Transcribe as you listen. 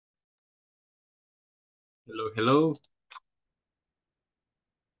Hello, hello.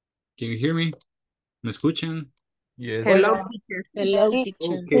 Can you hear me? ¿Me escuchan? Yes. Hello, Hola. teacher. Hello, Sí,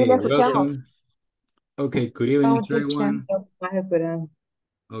 teacher. sí, le Okay, escuchamos. welcome. Okay, good evening Hello, to teacher. everyone.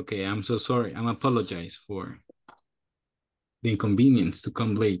 Okay, I'm so sorry. I'm apologize for the inconvenience to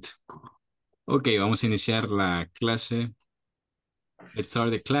come late. Okay, vamos a iniciar la clase. Let's start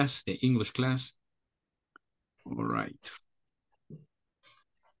the class, the English class. All right.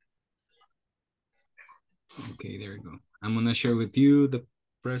 Okay, there we go. I'm gonna share with you the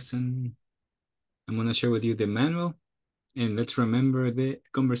present. I'm gonna share with you the manual. And let's remember the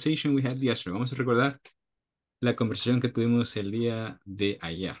conversation we had yesterday. Vamos a recordar la conversación que tuvimos el día de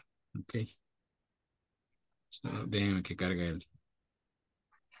ayer. Ok. So, déjenme que cargue el.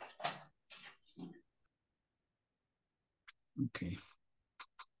 Ok.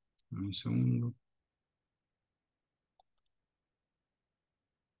 Un segundo.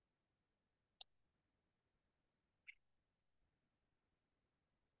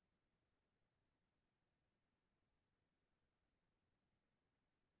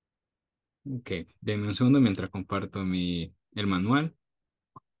 Ok. Denme un segundo mientras comparto el manual.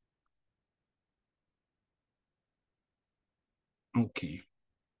 Ok.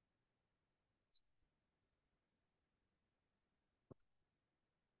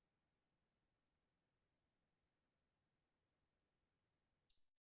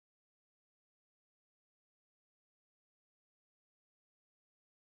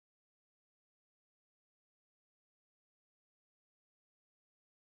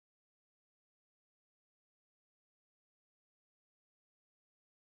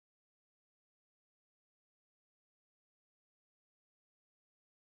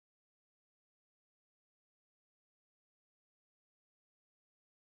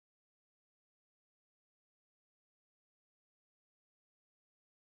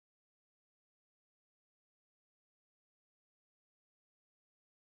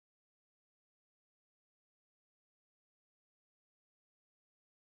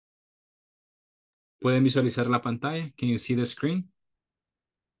 ¿Pueden visualizar la pantalla? Can you see the screen?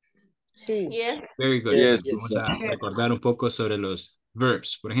 Sí. Yes. Very good. Yes. Vamos a recordar un poco sobre los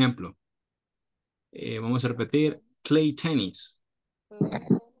verbs. Por ejemplo, vamos a repetir play tennis.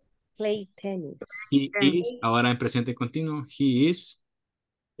 Play tennis. He is, ahora en presente continuo, he is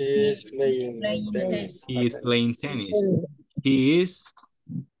Playing tennis. playing tennis. He is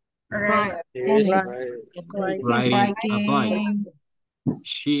Right. riding a bike. Biking.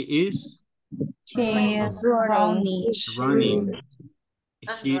 She is She is Running. running.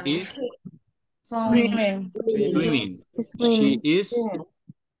 He is swimming. swimming. She is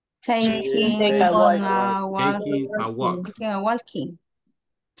Taking Take a walk. a walk. taking a walk. Taking a walking.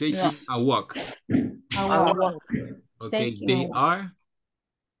 Taking a walk. A I walk. walk. Okay, Taking a they walk. are.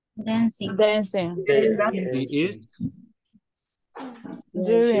 Dancing. He is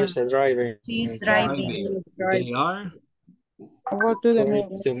She's driving. driving. They are Go to the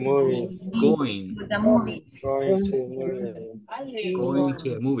going. the movies. Going to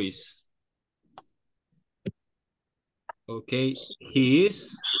the movies. Okay, he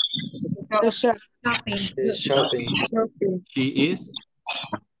is. Shopping. She is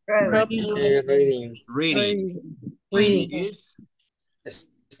Reading. reading. She Reading. is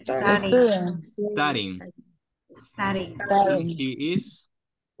Studying. studying. Studying. He is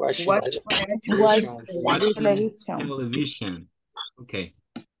Watch. watching Television. television. Okay.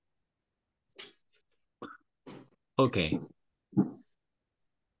 Okay.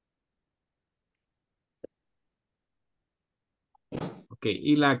 Okay.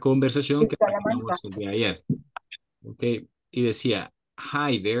 Y la conversación que practicamos el día de ayer. Okay. Y decía,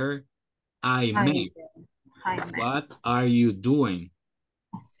 hi there, I met. What are you doing?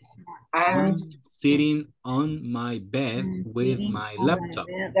 I'm sitting on my bed with my laptop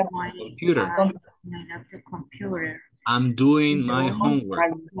computer. I'm doing my homework.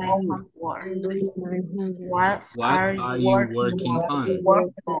 What are you working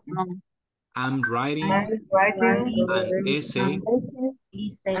on? I'm writing an essay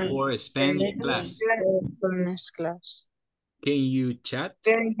for a Spanish class. Can you chat?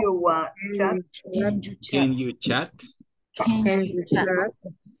 Can you chat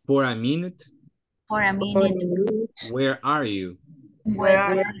for a minute? Where are you?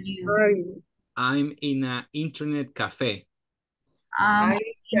 I'm in an internet cafe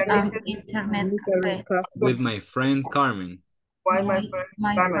Internet cafe with my friend Carmen. with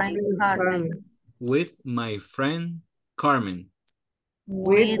my friend Carmen. With my friend Carmen.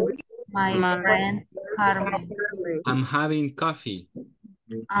 With my friend Carmen. I'm having coffee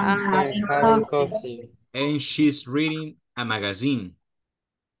I'm having coffee and she's reading a magazine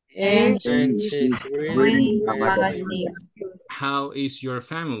And And she's reading reading a magazine. magazine. How is your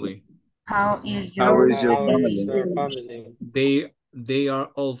family? How is How your is your How is family? your family? They are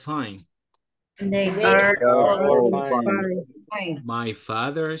all fine. They They are They are all all fine. fine. My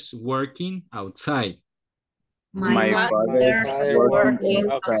father's working outside. my My father's father working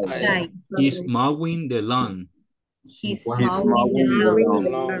working outside. outside. He's mowing the lawn. He's He's mowing mowing the the lawn.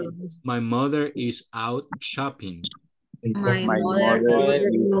 lawn. My mother is out shopping. My My mother mother Mother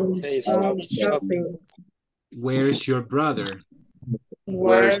is is out shopping. Where's your brother?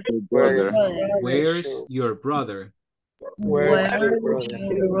 Where's your Where, brother? Where's your brother? where's your brother?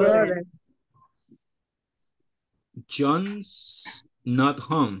 your brother? John's not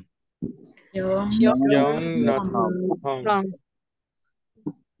home. John Young, not home.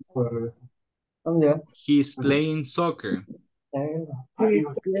 He's playing soccer.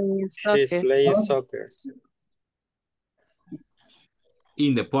 She's playing soccer.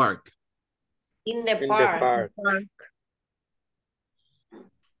 In the park. In the park.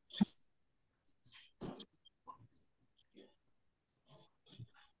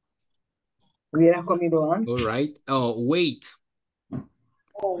 Hubieras comido antes. All right. Oh, wait.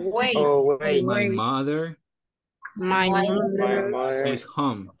 Oh, wait. My mother My mother is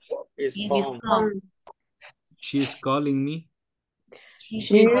home. is is home. home. She's calling me. She's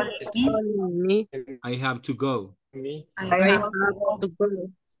She calling me. I have to go. Me, I I have have to go.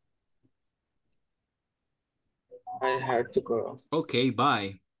 I have to go. Okay,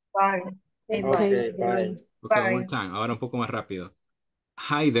 bye. Bye. Okay, bye. Okay, one Bye. more time. Ahora un poco más rápido.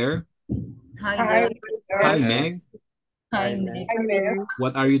 Hi there. Hi Hi. there. Hi, Hi. Meg. Hi, Meg. Hi there.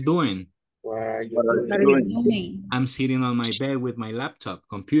 What are you doing? What are you What are doing? you doing? doing? I'm sitting on my bed with my laptop,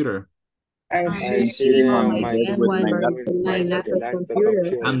 computer. I'm I'm I'm sitting sitting on on my my bed bed with my with my laptop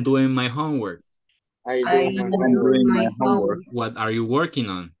computer. I'm doing my homework. I I do my am I'm doing my homework. What are you working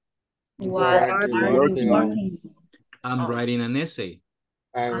on? What What are you you working on? working? I'm writing an essay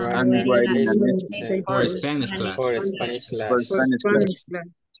I'm I'm writing writing an an essay for a Spanish class. for a Spanish For class. Spanish class.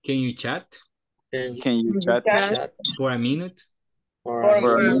 Can you chat Can you chat Chat for a minute? for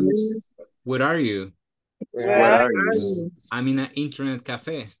for a a minute? minute? Where are you? Where are you? I'm in an internet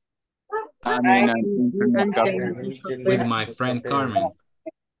cafe I'm in an internet cafe with my friend Carmen.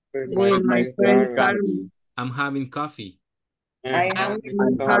 With my friend Carmen. I'm having coffee I'm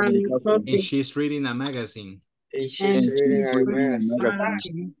I'm having coffee. and she's reading a magazine. and she's reading a magazine.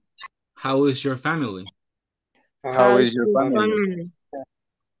 magazine. How is your family? How is your family?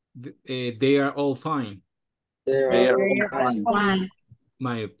 They are all fine. They are all fine. Fine.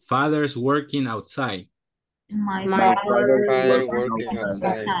 My father's working outside. My My father father Father working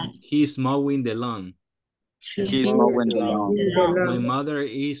outside. He's mowing the lawn. He's mowing the lawn. My mother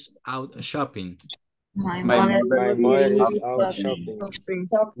is out shopping. My My mother My mother mother is is out out shopping.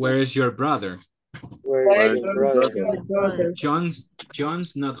 Where is your brother? Where's Where's your your brother? brother?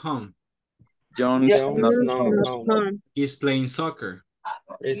 John's not home. John's John's not not home. home. He's playing soccer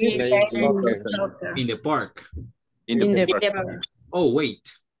He's He's playing playing soccer. in the park. In the park. Oh, wait.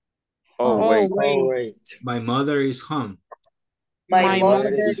 Oh, wait. Oh, wait. My mother is home. My mother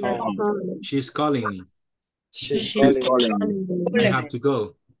mother is home. She's calling me. She's She's calling. calling me. I have to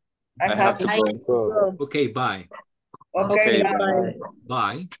go. I have to go. Go. Okay, bye. Okay, Okay, bye.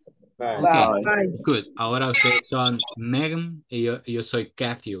 Bye. Bye. Okay, Bye. good. Ahora ustedes son Megan y yo soy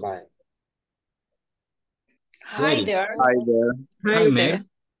Cathy. Bye. Ready? Hi there. Hi, Meg.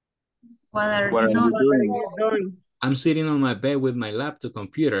 What are What you are you doing? doing? I'm sitting on my bed with my laptop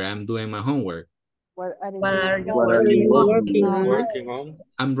computer. I'm doing my homework. What are you What are you working on? Working on.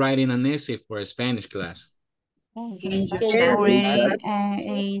 I'm writing an essay for a Spanish class. Can you Can chat? you Reading chat?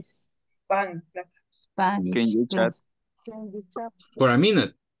 a Bye. Spanish Can you chat? class. For a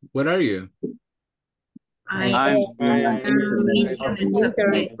minute. Where are you? I I'm in an internet internet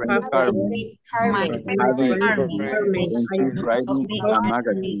cafe with friend Carmen. My Having Carmen and she's writing a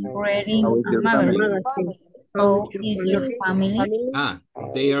magazine. reading How is a your magazine. family? How is your family? Ah,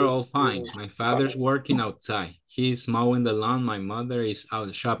 they are all fine. My father's working outside. He's mowing the lawn. My mother is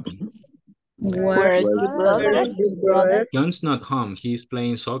out shopping. Where's Where's your brother? John's not home. He's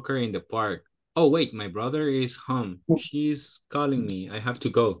playing soccer in the park. Oh, wait, my brother is home. She's calling me. I have to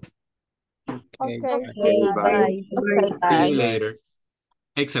go. Okay, Bye. See you later.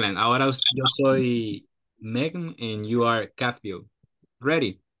 Excellent. Ahora yo soy Megan and you are Cathy.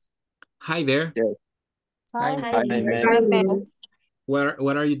 Ready? Hi there. Yes. Hi. Hi, Meg.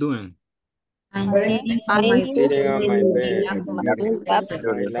 What are you doing? I'm sitting on my Sitting on my bed bed. My laptop My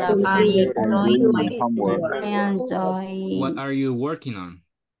computer. laptop I am computer. doing Doing my my homework. homework. What are you working on?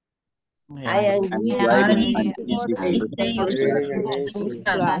 I am I'm reading driving I an easy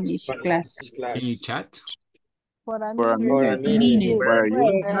Spanish class. Any chat? For a for a minute. minute. Where are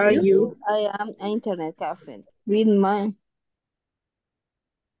you? Where are you? I am an internet cafe. With my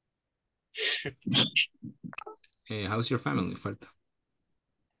How's your family? Falta.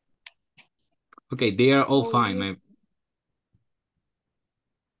 Okay, they are all fine.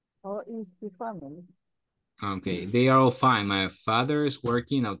 is the family. Okay, they are all fine. My father is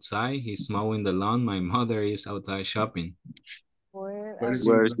working outside. He's mowing the lawn. My mother is outside shopping. Where's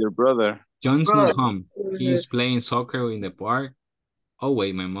your brother? John's not Brother. home. He's playing soccer in the park. Oh,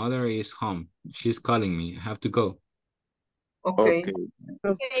 wait, my mother is home. She's calling me. I have to go. Okay.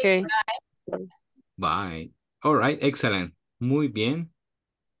 Okay. Bye. All right, excellent. Muy bien.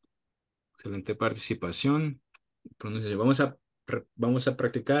 Excelente participación. Vamos a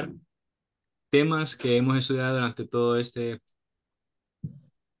practicar temas que hemos estudiado durante todo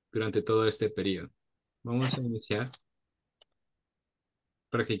este periodo. Vamos a iniciar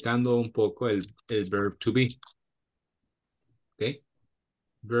practicando un poco el verb to be. ¿Ok?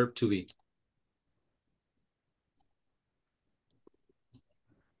 Verb to be.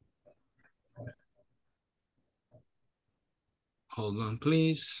 Hold on,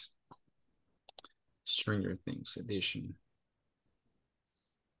 please. Stranger Things edition.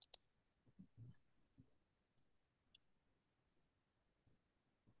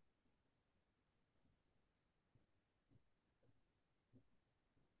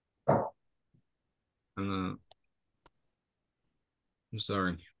 I'm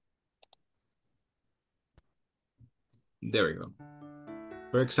sorry. There we go.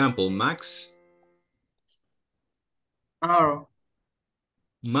 For example, Max R.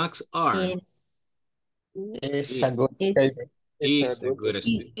 Max R It's a good statement. is a good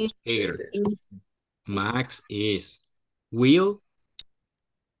skater. Max is. Will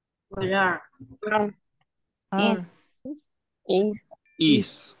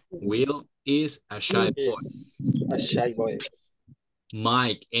is. Will is a shy boy. A shy boy.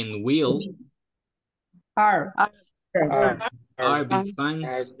 Mike and Will Are are big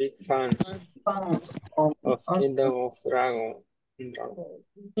fans big fans of Kingdom of Dragon.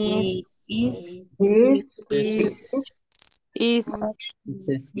 Is. This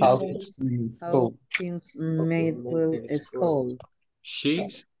is how in school. Things made well In at school. she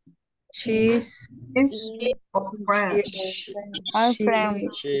She's Of friends. She our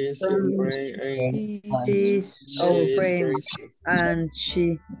is afraid and she's she our is friend crazy. and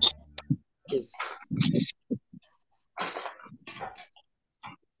she Is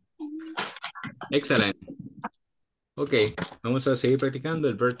Excelente. Ok, vamos a seguir practicando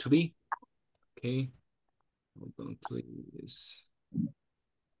el verb to be. Ok. Hold on, please.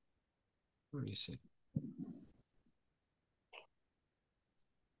 Where is it?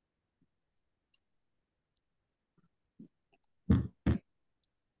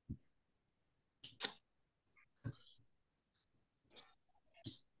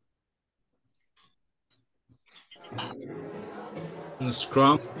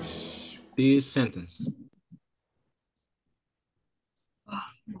 Scrum this sentence.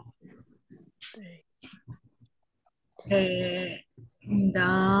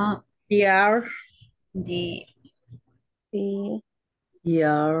 are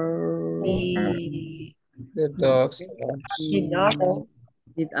The the dogs the dogs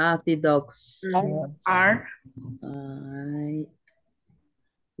are the dogs right are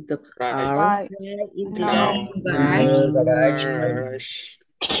in garage.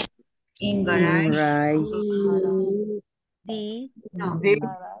 in in right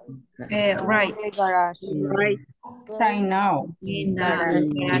the right right now in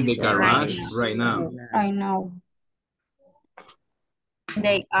In the garage right now. right now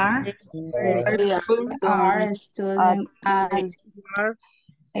they are are student at They are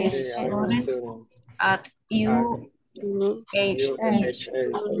student student at UHS. UHS.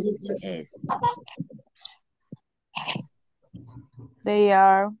 they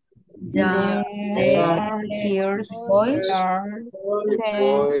are The years boys are The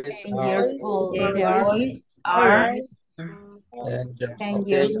boys 10 years old they are are 10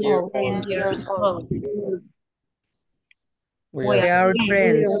 years old 10 years old. We they are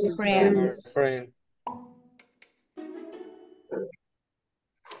friends friend.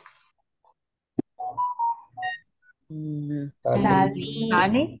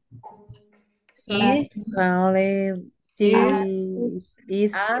 Sally Sally is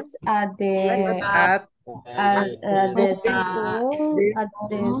at the At school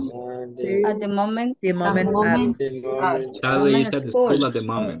at the moment the moment Charlie is at at the school school at the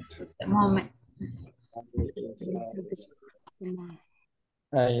moment. the moment.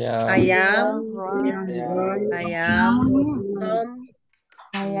 I I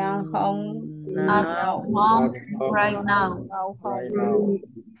am home At now. home right now. right now.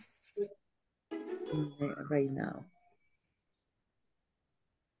 Right now.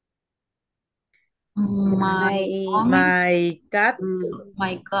 My comment, My cat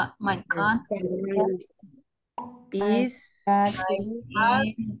my cat is is My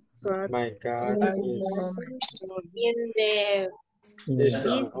God is in in the the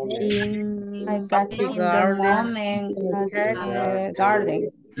garden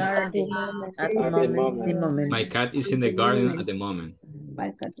garden. at the at the moment. moment. My cat is in the garden at the moment. My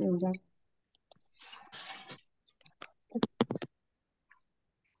cat in the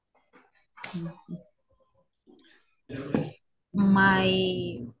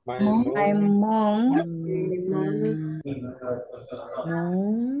my My mom mom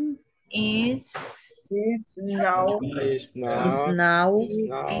moon is Now, is is now now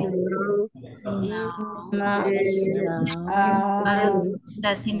now at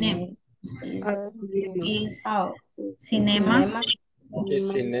the cinema. Is cinema is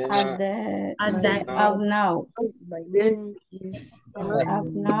cinema at the now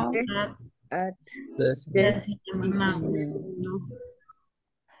now at this the cinema now.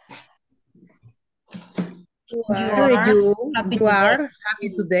 You are you happy you are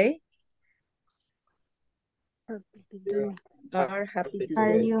today. happy today? are happy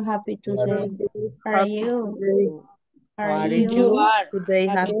Are today. you happy today? Are you Are today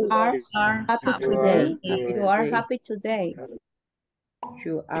happy? Are Happy happy today. today. You are happy today.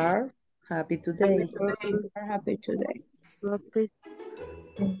 You are happy today. Are happy today.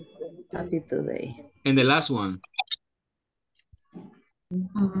 Happy today. And the last one.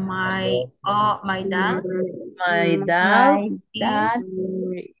 My dad My dad is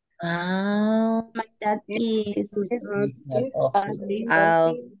my dad is At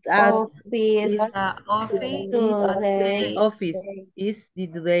at the office today today. office. Is the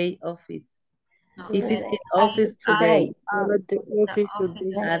today office. No, If it's it's in office at today. the office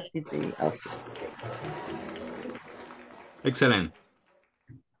At today. the office. Excellent.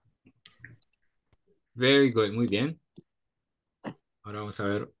 Very good. Muy bien. Ahora vamos a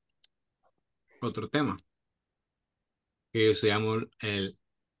ver otro tema. Que estudiamos el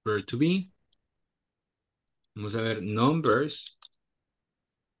verb to be. Vamos a ver numbers.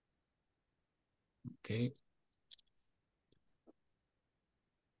 Okay.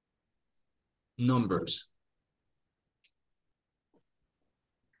 Numbers.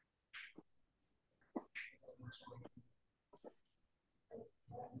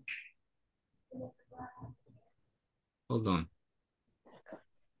 Hold on.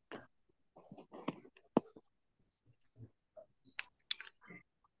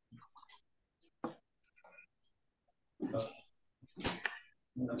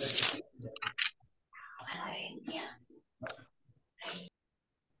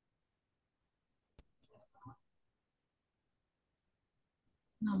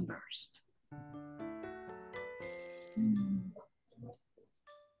 Numbers.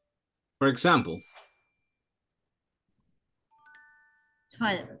 For example,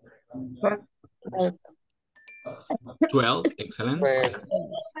 12. 12. Excellent. well,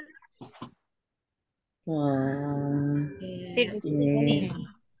 16.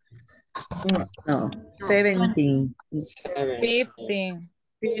 No, 17. 15.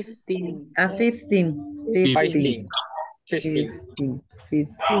 15, 15. 15. 15.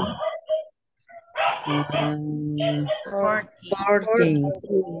 15. 14. 14.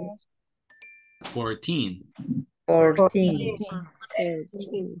 14. 14.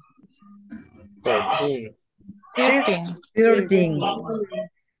 13. 13. 13.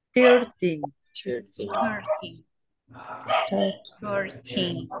 13.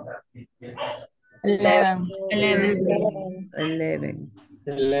 14. 11. 11. 11.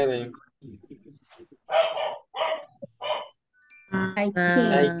 11.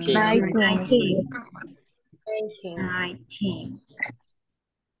 19. 19. 19.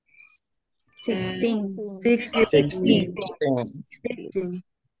 16. 16.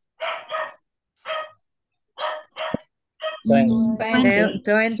 20. 20.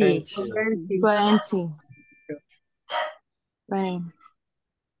 20.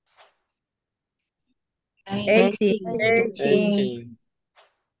 18. 18.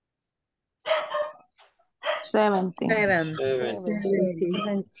 17. 7. 17.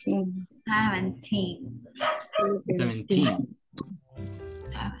 17. 17. 17.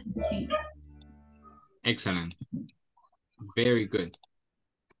 17. Excellent. Very good.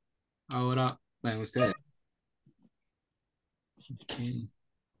 Ahora, vayan ustedes. Okay.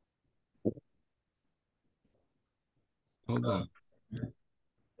 Hold on.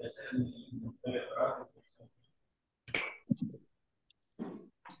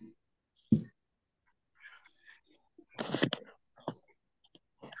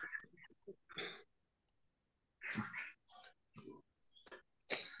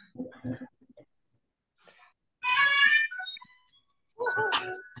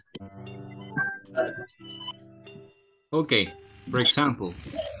 Okay, for example,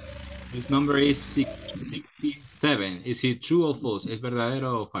 this number is 67. Is it true or false? ¿Es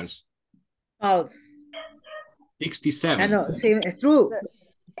verdadero o falso? False. 67. No, sí, es true.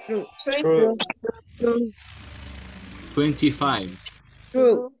 True. True. 25.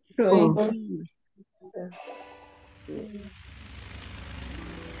 True. True.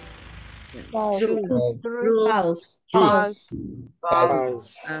 False. False. False.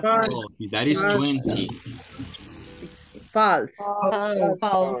 False. Oh, that is 20. False.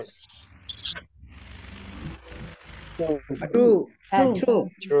 False. True. True. True.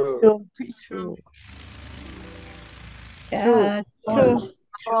 True. True. False.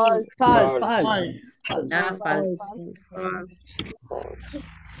 False. False. False.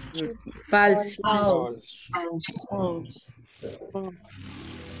 False. False.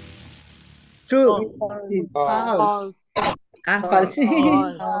 True. False. False.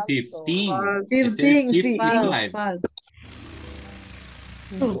 15. 15, Este sí. es 55.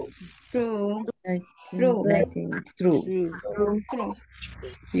 True. 19. True. True.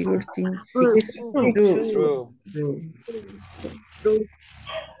 36.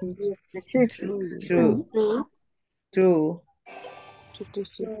 True. True. True.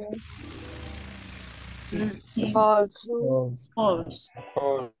 True. False. False.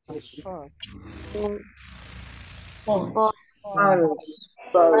 False.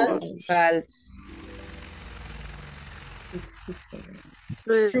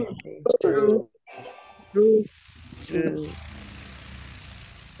 True. True. True.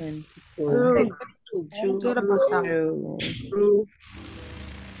 24. True la pasamos. True.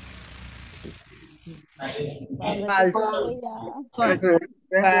 False.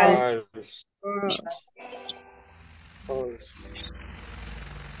 False. False.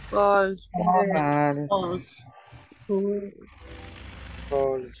 False. False. False.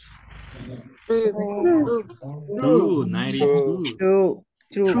 False. True. True, 92. True.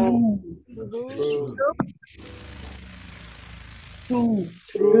 True.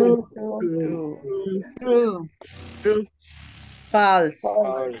 True. True. False.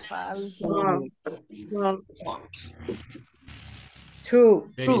 False. True.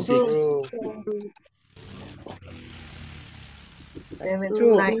 36.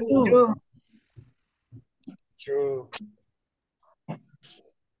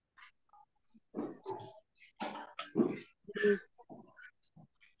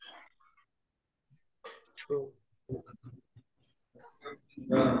 True.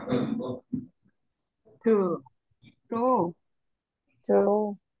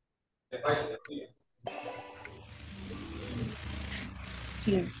 True. True.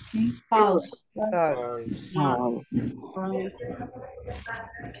 False. False.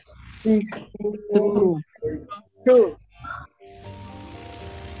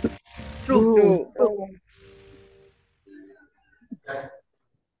 True.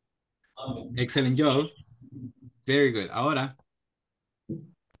 Excellent job. Very good. Ahora.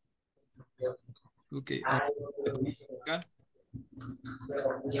 Okay.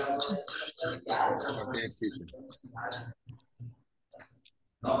 Ejercicio.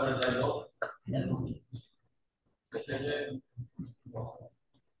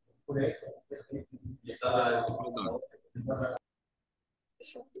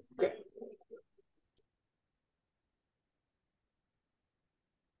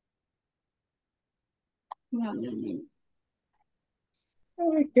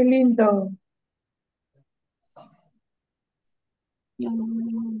 Ay, qué lindo.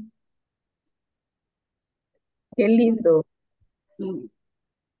 Qué lindo.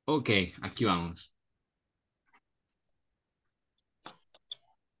 Ok, aquí vamos.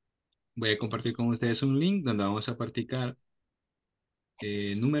 Voy a compartir con ustedes un link donde vamos a practicar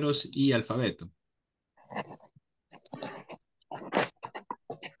números y alfabeto.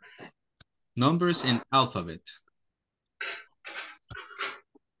 Numbers and alphabet.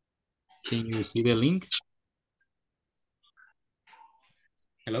 Can you see the link?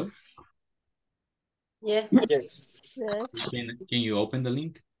 Hello? Yes. Can you open the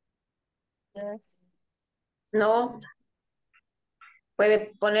link? No.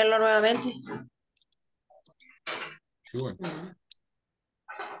 ¿Puede ponerlo nuevamente? Sure.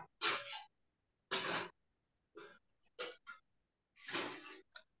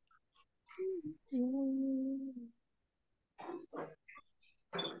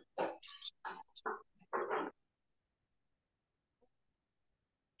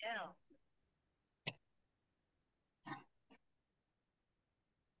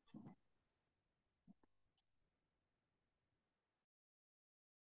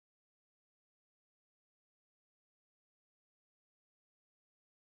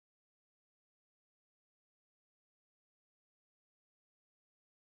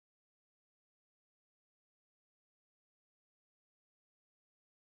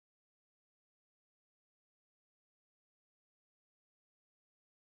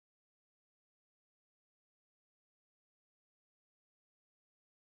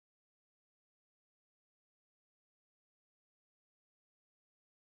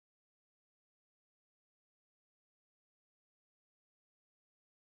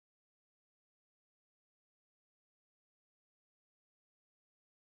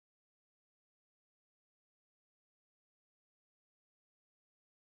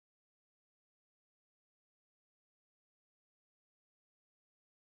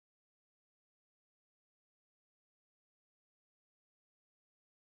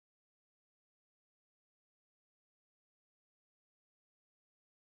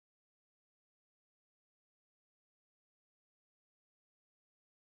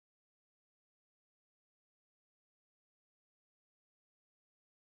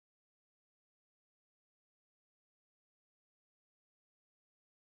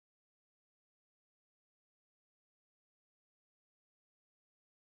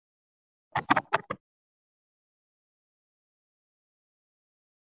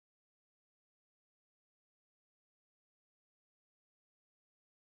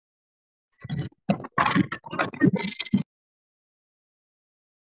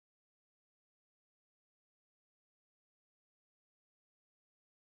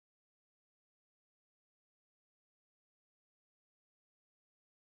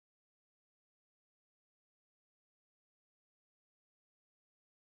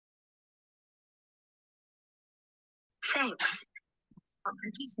 Thanks. I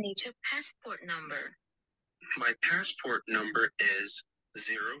just need your passport number. My passport number is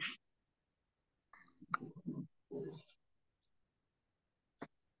 0.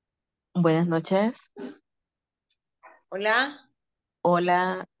 Buenas noches. Hola.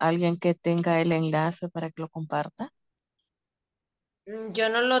 Hola, alguien que tenga el enlace para que lo comparta. Yo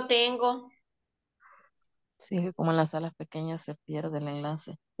no lo tengo. Sí, que como en las salas pequeñas se pierde el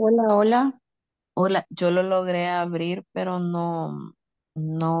enlace. Hola, hola. Hola, yo lo logré abrir, pero no,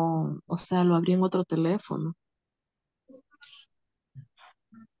 o sea, lo abrí en otro teléfono.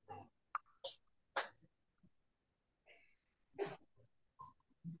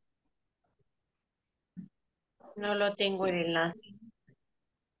 No lo tengo el enlace.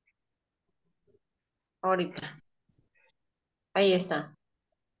 Ahorita. Ahí está.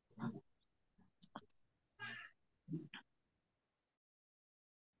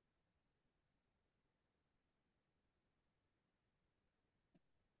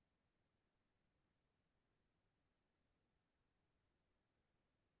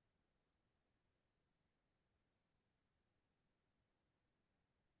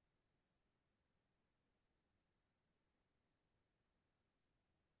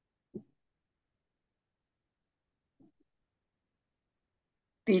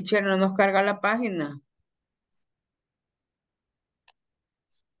 Teacher, no nos carga la página.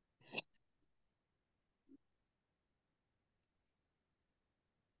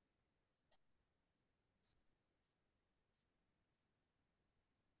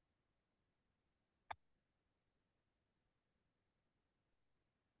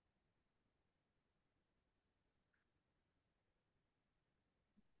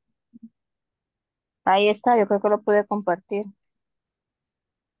 Ahí está, yo creo que lo pude compartir.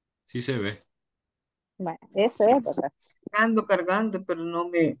 Sí se ve. Bueno, eso es, ¿verdad? Ando cargando, pero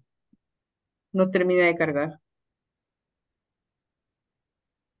no termina de cargar.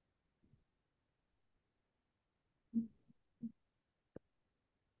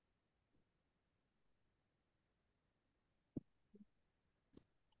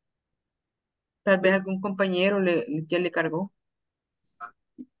 Tal vez algún compañero ya le cargó.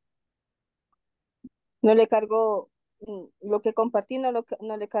 No le cargó, lo que compartí no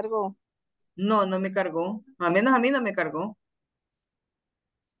le cargó. No, no me cargó. Al menos a mí no me cargó.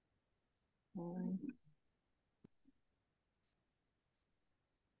 Mm.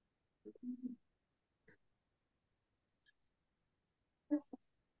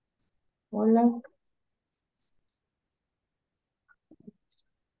 Hola.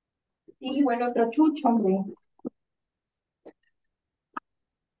 Sí, bueno, otro chucho, hombre.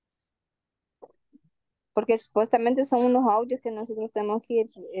 Porque supuestamente son unos audios que nosotros tenemos que ir,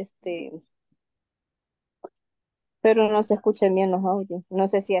 Pero no se escuchan bien los audios. No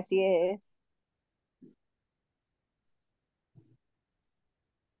sé si así es.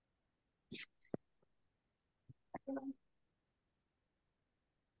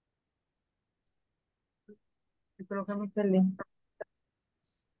 Creo que me perdí.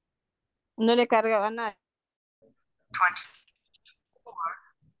 No le cargaba nada.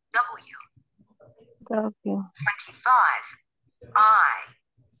 24W. Creo 25 I.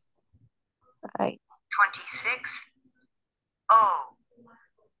 ay, 26 O.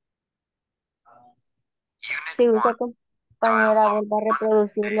 Unit Si 1. gusta, compañera, vuelva a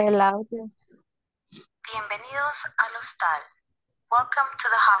reproducirle el audio. Bienvenidos al hostal. Welcome to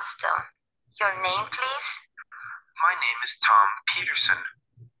the hostel. Your name, please? My name is Tom Peterson.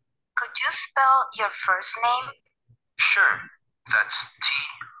 Could you spell your first name? Sure. That's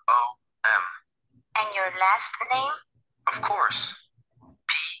T-O-M. And your last name? Of course.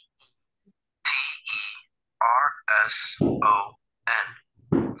 P-T-E-R-S-O-N.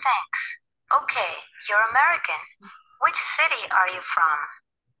 Thanks. Okay, you're American. Which city are you from?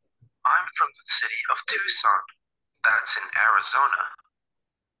 I'm from the city of Tucson. That's in Arizona.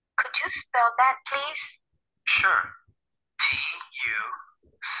 Could you spell that, please? Sure. T-U-C-S-O-N.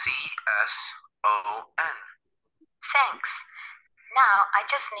 Thanks. Now I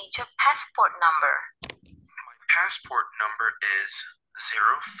just need your passport number. My passport number is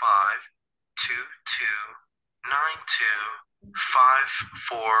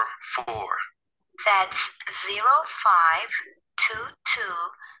 0522925544. That's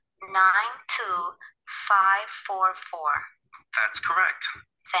 0522925544. That's correct.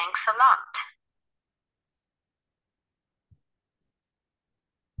 Thanks a lot.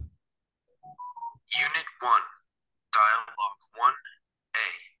 Unit 1, Dialogue 1A.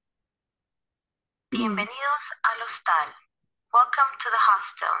 Bienvenidos al hostal. Welcome to the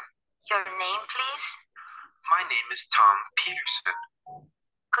hostel. Your name, please? My name is Tom Peterson.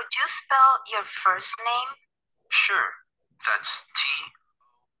 Could you spell your first name? Sure. That's T.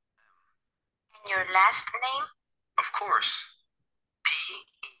 And your last name? Of course.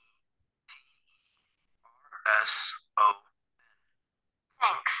 P-E-T-R-S-O-N.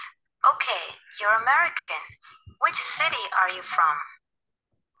 Thanks. Okay, you're American. Which city are you from?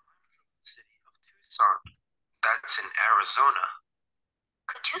 City of Tucson. That's in Arizona.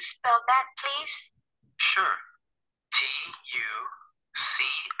 Could you spell that, please? Sure. T-U-C-S-O-N.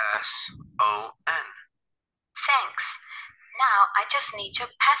 Thanks. Now I just need your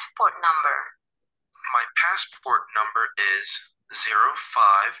passport number. My passport number is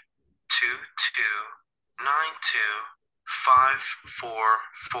 0522925544.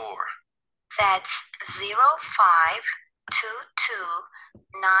 That's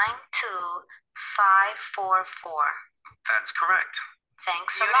 0522925544. That's correct.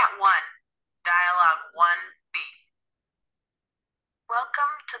 Thanks a lot. Unit 1, Dialogue 1B.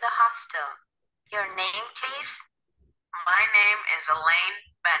 Welcome to the hostel. Your name, please? My name is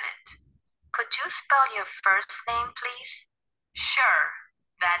Elaine Bennett. Could you spell your first name, please? Sure.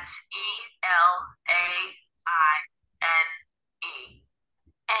 That's E-L-A-I-N-E.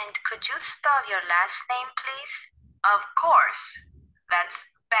 And could you spell your last name, please? Of course. That's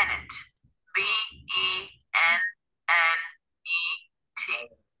Bennett. B-E-N-N-E-T.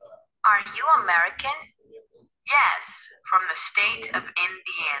 Are you American? Yes, from the state of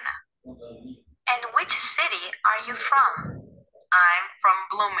Indiana. And which city are you from? I'm from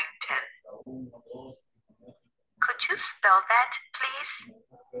Bloomington. Could you spell that, please?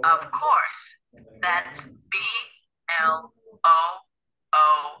 Of course. That's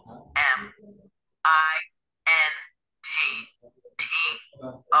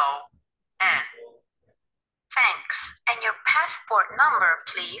B-L-O-O-M-I-N-G-T-O-N. Thanks. And your passport number,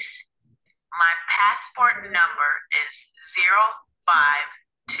 please? My passport number is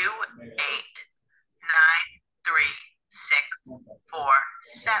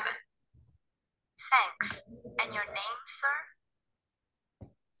 0528936647. Thanks. And your name, sir?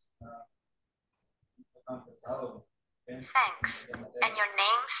 Thanks. And your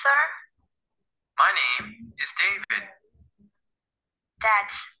name, sir? My name is David.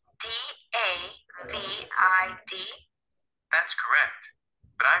 That's D-A-V-I-D? That's correct,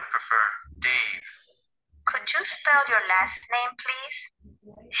 but I prefer Dave. Could you spell your last name, please?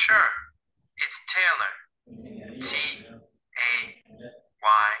 Sure. It's Taylor. T-A-Y-L-O-R.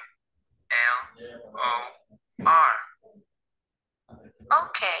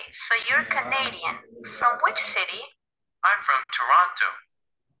 Okay, so you're Canadian. From which city? I'm from Toronto.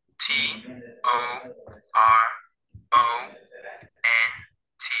 T-O-R-O-N-T-O.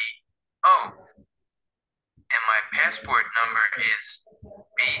 And my passport number is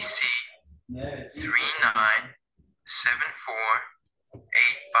BC 7485.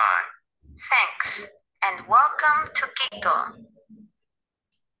 Thanks, and welcome to Quito.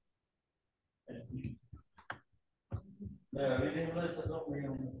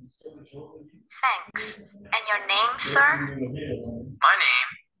 Thanks. And your name, sir? My name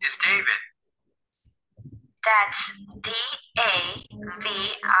is David. That's D-A-V-I-D?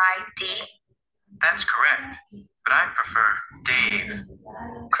 That's correct, but I prefer Dave.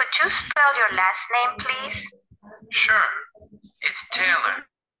 Could you spell your last name, please? Sure. It's Taylor.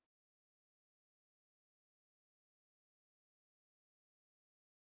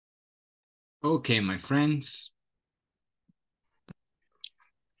 Okay, my friends.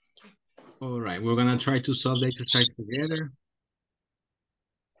 All right, we're gonna try to solve the exercise together.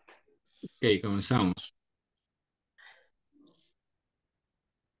 Okay, comenzamos.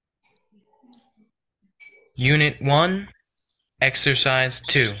 Unit 1, Exercise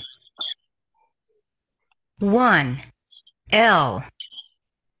 2. 1. L.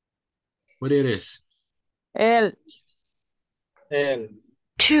 What it is? L.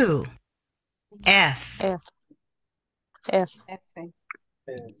 2. F. F. F.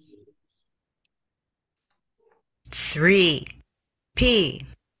 3. P.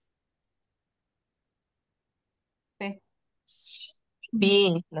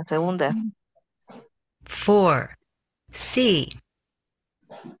 B, la segunda. 4. C.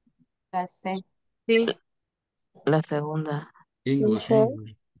 La C. Sí. La segunda. English. Sí.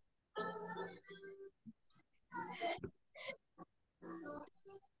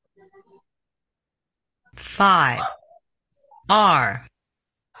 5. R.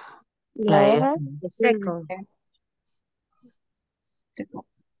 La E. Second.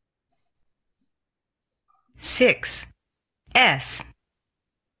 6. S.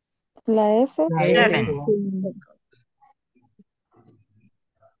 La S. 7.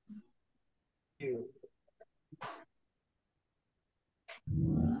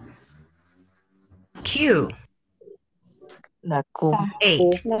 Q. La Q.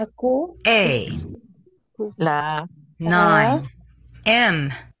 8. La Q. A. La A. 9.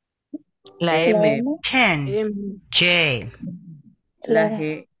 M. La La M. M. 10. J. La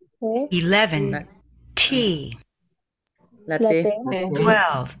G. G. 11. T. La La T. T.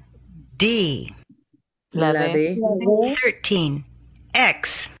 12. D. La La D. D. La D. 13.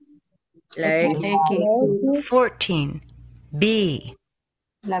 X. La X. La X. 14. B.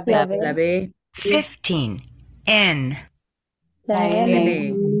 La B. La B. La B. 15. N. La N.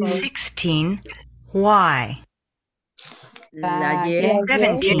 N. 16. Y. La Y.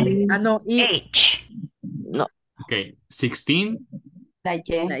 17. Ah, no, I. H. No. Okay, 16. La Y.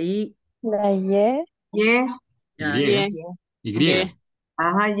 La I. La Y. Y. Y.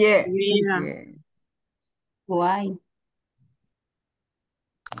 Ajá, Y. Y.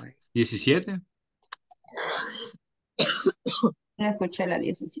 17. No escuché la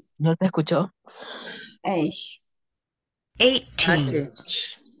 17. ¿No te escuchó? H. 18.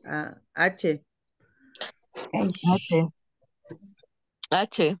 H. Ah, H. H.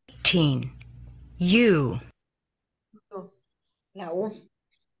 H. 18. U. La U.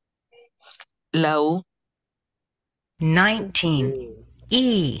 La U. 19.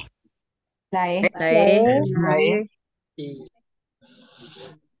 E. La E. La E. La E.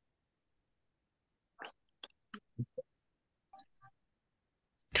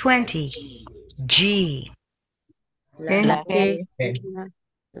 20. G. La G.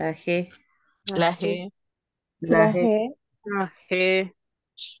 La G. La G. La G. La G.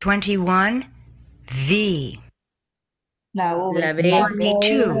 21. V. La U. La B.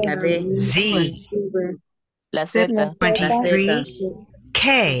 22. La B. Z. La Z. 23.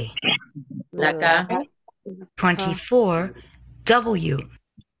 K. La K. 24. W.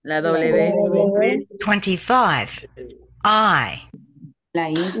 La W. 25. I. La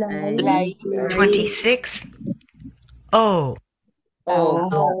I. La I. 26. O. O.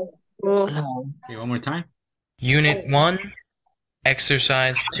 La U. Okay, one more time. Unit 1,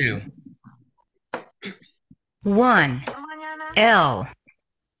 Exercise 2. 1. L.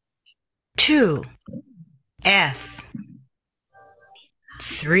 2. F.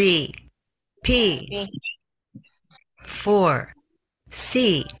 3. P. 4.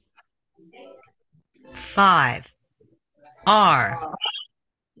 C. 5. R.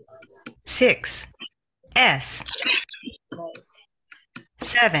 6. S.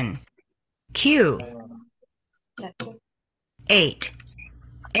 7. Q. 8.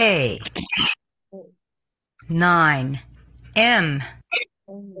 A. 9. M.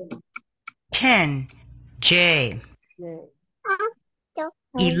 10. J.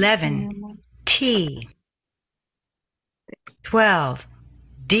 11. T. 12.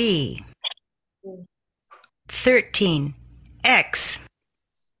 D. 13, X.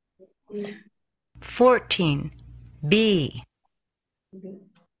 14, B.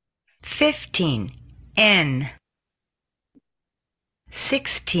 15, N.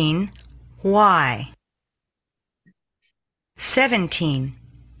 16, Y. 17,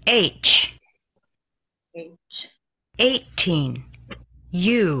 H. 18,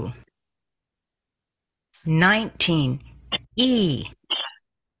 U. 19, E.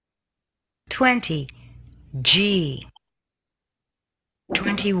 20, G.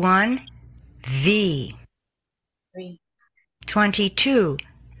 21, V. 22,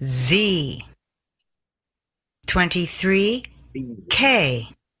 Z. 23, K.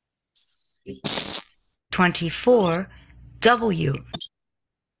 24, W.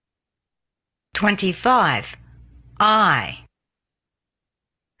 25, I.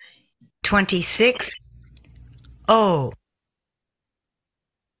 26, O.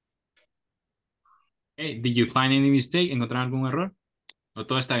 Hey, did you find any mistake? ¿Encontraron algún error? ¿O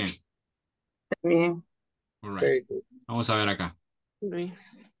todo está bien? Bien. All right. Vamos a ver acá.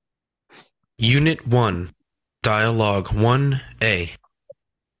 Unit 1, Dialogue 1A.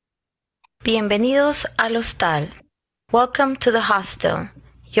 Bienvenidos al hostal. Welcome to the hostel.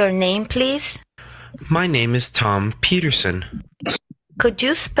 Your name, please? My name is Tom Peterson. Could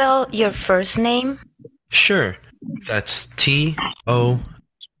you spell your first name? Sure, that's T-O.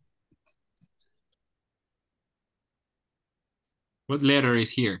 What letter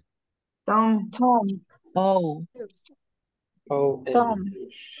is here? Tom. Oh. Tom.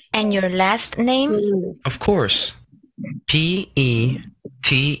 And your last name? Of course. P-E-T-E.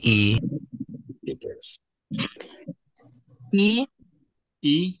 E.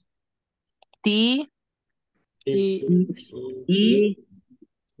 E. T. E.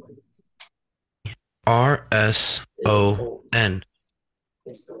 R-S-O-N.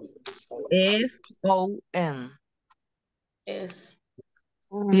 F-O-N. Es.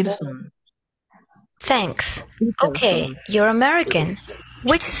 Peterson. Thanks. Okay, you're American.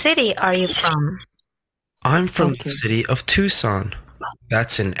 Which city are you from? I'm from the city of Tucson.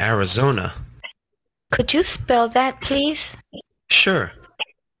 That's in Arizona. Could you spell that, please? Sure.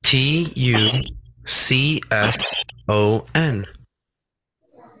 T-U-C-S-O-N.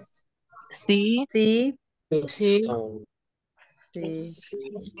 C. T.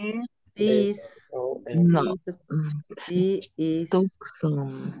 No. C is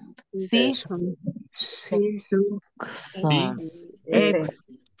Tucson. C. Tucson.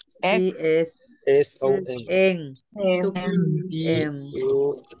 X. S-O-N.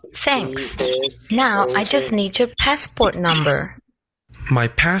 Thanks. Now I just need your passport number. My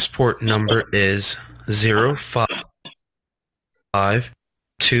passport number is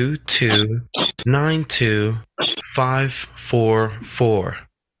 0522925544.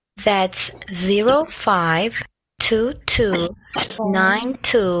 That's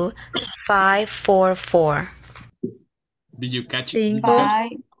 0522925544. Did you catch it?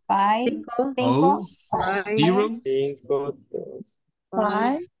 Five, Oh, 0.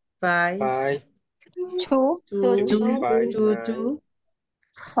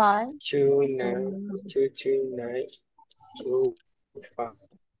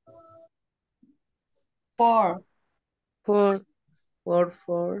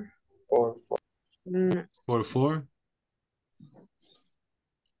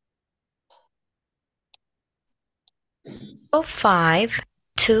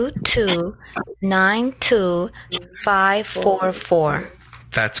 5 two, 5 four, 4 4. 0522925544.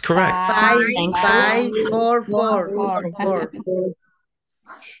 That's correct. 4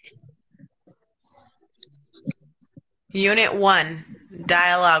 Unit 1,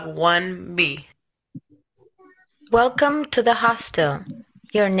 Dialogue 1B. Welcome to the hostel.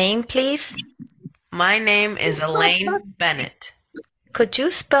 Your name, please? My name is Elaine Bennett. Could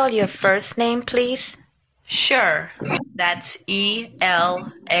you spell your first name, please? Sure, that's E-L-A-I-N-E.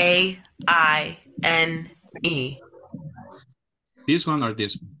 This one or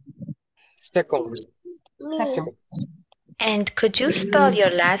this one? Second. And could you spell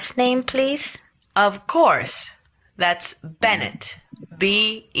your last name, please? Of course, that's Bennett.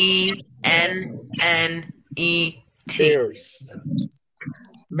 B-E-N-N-E-T.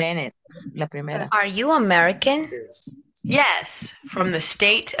 Bennett, la primera. Are you American? Yes, from the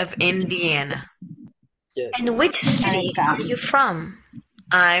state of Indiana. And which city are you from?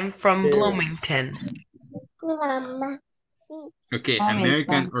 I'm from Bloomington. Okay,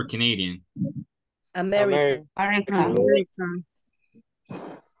 American or Canadian? American.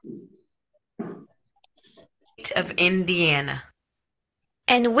 State of Indiana.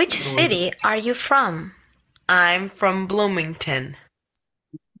 And which city are you from? I'm from Bloomington.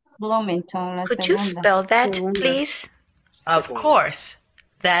 Bloomington, la Could you segunda. spell that, please? Of course.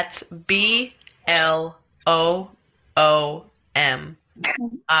 That's BLOOMINGTON.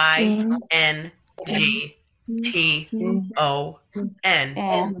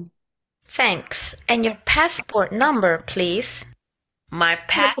 Thanks. And your passport number, please? My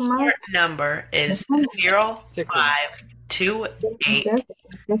passport number is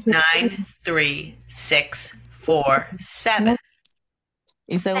 0528936447.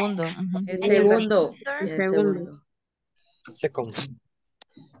 El segundo. El segundo. El segundo. Second.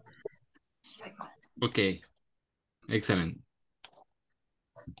 Okay. Excellent.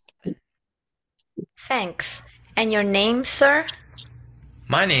 Thanks. And your name, sir?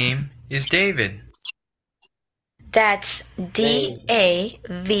 My name is David. That's D-A-V-I-D?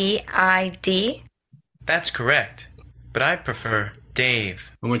 That's correct, but I prefer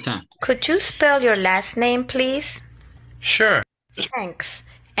Dave. One more time. Could you spell your last name, please? Sure. Thanks.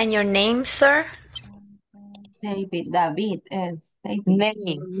 And your name, sir? David is David.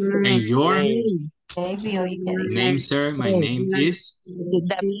 Name. And your David, or you can name, sir? My name is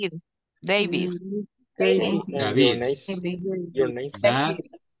David. David. David. Your name.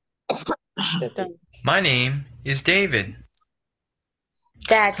 That My name is David.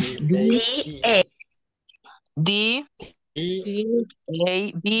 That's D-A. D-A-B.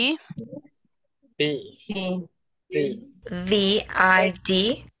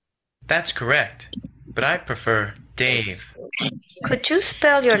 V-I-D? That's correct, but I prefer Dave. Could you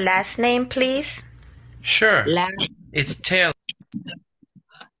spell your last name, please? Sure. Last. It's Taylor.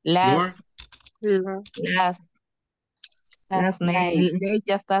 Last name. Name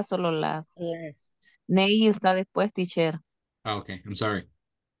ya está solo last. Name está después, teacher. Ah, okay. I'm sorry.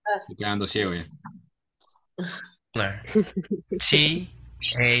 Estoy quedando ciego ya. Taylor.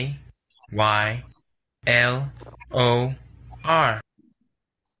 Why?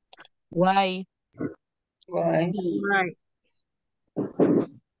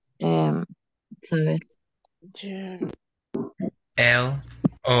 Saber.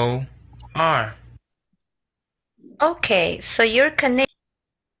 L-O-R. Okay, so you're Canadian.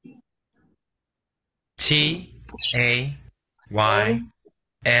 Taylor.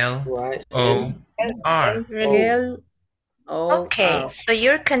 Okay, so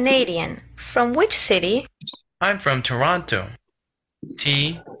you're Canadian. From which city? I'm from Toronto.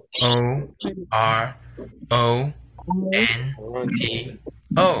 Toronto.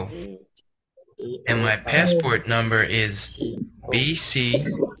 And my passport number is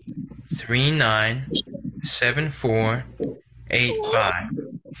BC397485.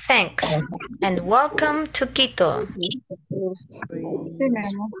 Thanks, and welcome to Quito.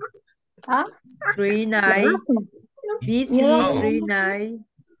 39 BC 39.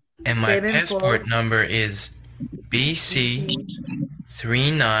 And my passport number is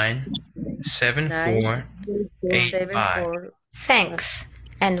BC397485. Thanks,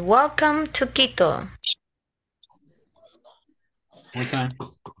 and welcome to Quito. One time.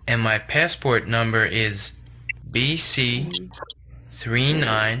 And my passport number is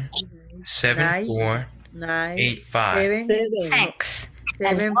BC397485. Thanks,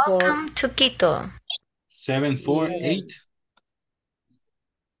 and welcome to Quito. 748.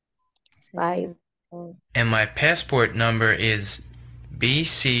 5. And my passport number is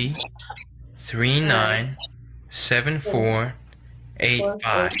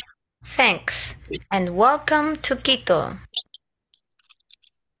BC397485. Thanks, and welcome to Quito.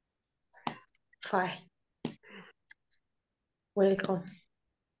 5. Welcome.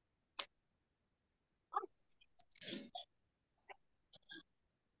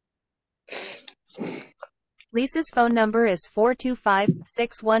 Lisa's phone number is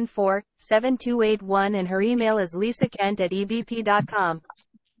 425-614-7281 and her email is lisakent@ebp.com.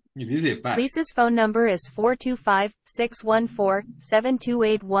 Lisa's phone number is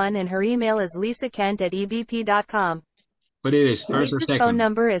 425-614-7281 and her email is lisakent@ebp.com. But it is first or Lisa's second? phone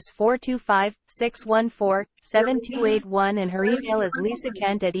number is 425-614-7281 and her email is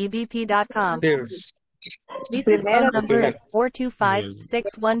lisakent@ebp.com. Lisa's phone number is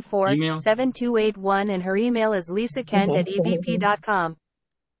 425-614-7281 and her email is lisakent@ebp.com.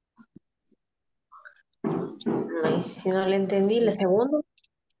 Si no le entendí, la segunda.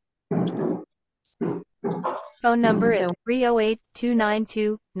 Phone number is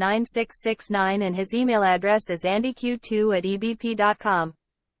 308-292-9669 and his email address is andyq2@ebp.com.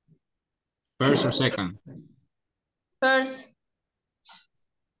 First or second? First.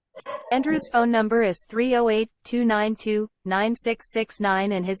 Andrew's phone number is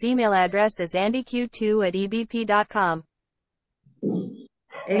 308-292-9669 and his email address is andyq2@ebp.com.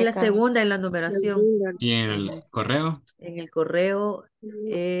 Es la segunda en la numeración. ¿Y en el correo? En el correo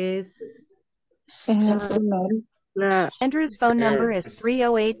es... En el primero. Enter his phone number is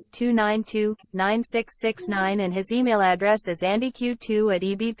 308-292-9669 and his email address is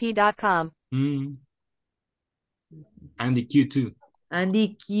andyq2@ebp.com. Andy Q2.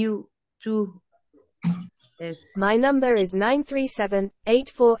 Andy Q2. Yes. My number is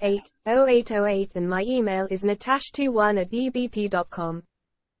 937-848-0808 and my email is natash21@ebp.com.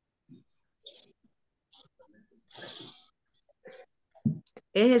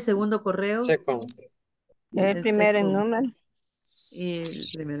 Es el segundo correo. El primero en número. Y el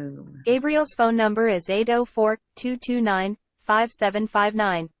primero en número. Gabriel's phone number is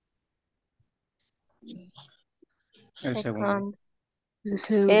 804-229-5759. El segundo.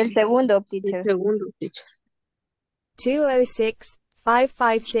 El segundo, teacher.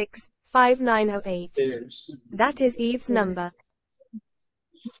 206-556-5908. That is Eve's number.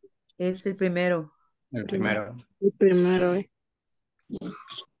 Es el primero. El primero. El primero es.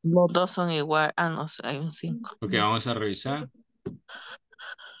 Los dos son igual. Ah, no sé, hay un 5. Ok, vamos a revisar.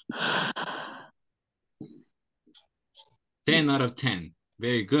 10 out of 10.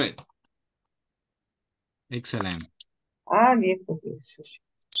 Very good. Excellent. Bien.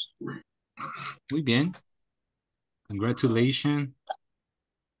 Muy bien. Congratulations.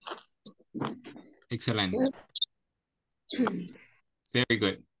 Excellent. Very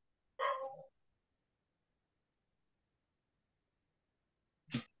good.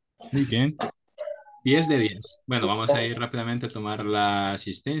 Muy bien. 10 de 10. Bueno, vamos a ir rápidamente a tomar la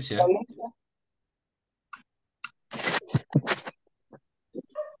asistencia.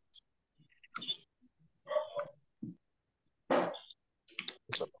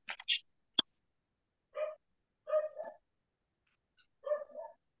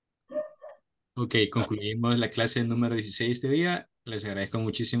 Ok, concluimos la clase número 16 de día. Les agradezco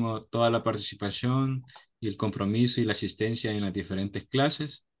muchísimo toda la participación y el compromiso y la asistencia en las diferentes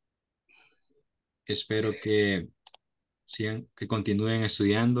clases. Espero que continúen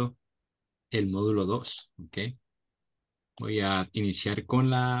estudiando el módulo 2. Ok. Voy a iniciar con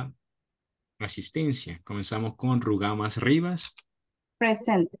la asistencia. Comenzamos con Rugamas Rivas.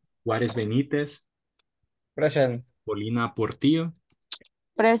 Presente. Juárez Benítez. Present. Polina Portillo.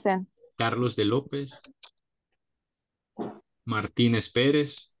 Present. Carlos de López. Martínez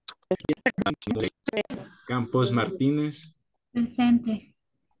Pérez. Campos Martínez. Presente.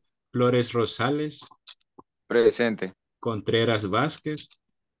 Flores Rosales. Presente. Contreras Vázquez.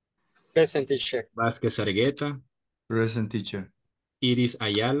 Present, teacher. Vázquez Argueta. Present, teacher. Iris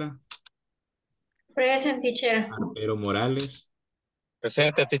Ayala. Present, teacher. Artero Morales.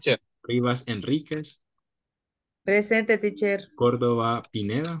 Presente, teacher. Rivas Enríquez. Presente, teacher. Córdoba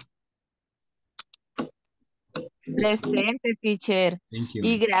Pineda. Presente, teacher. Thank you.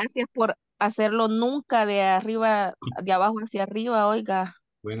 Y gracias por hacerlo nunca de arriba, de abajo hacia arriba, oiga.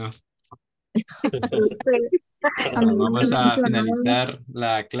 Bueno. Bueno, vamos a finalizar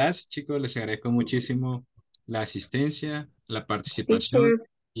la clase, chicos. Les agradezco muchísimo la asistencia, la participación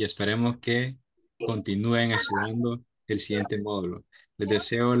y esperemos que continúen estudiando el siguiente módulo. Les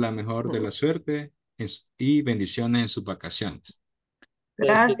deseo la mejor de la suerte y bendiciones en sus vacaciones.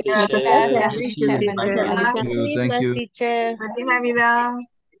 Gracias. Muchas gracias, teacher. Thank you. Teacher. Feliz Navidad.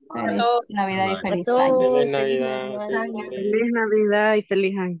 Feliz Navidad y feliz Feliz año. Navidad. Feliz Navidad y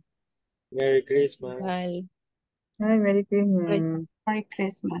feliz año. Merry Christmas. Bye. Ay, Merry Christmas. Merry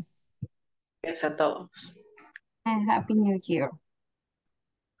Christmas. Gracias a todos. And Happy New Year.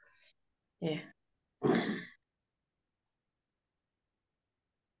 Yeah.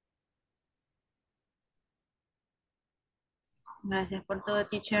 Gracias por todo,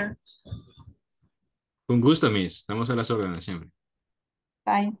 teacher. Con gusto, Miss. Estamos a las órdenes siempre.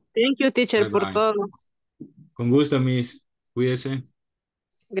 Bye. Thank you, teacher, Bye, por bye. todo. Con gusto, Miss. Cuídese.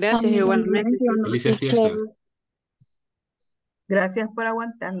 Gracias igualmente. Felices fiestas. Gracias por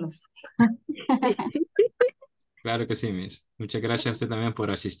aguantarnos. Claro que sí, Miss. Muchas gracias a usted también por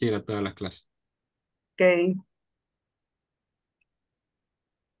asistir a todas las clases. Ok.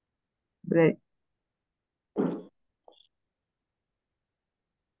 Break.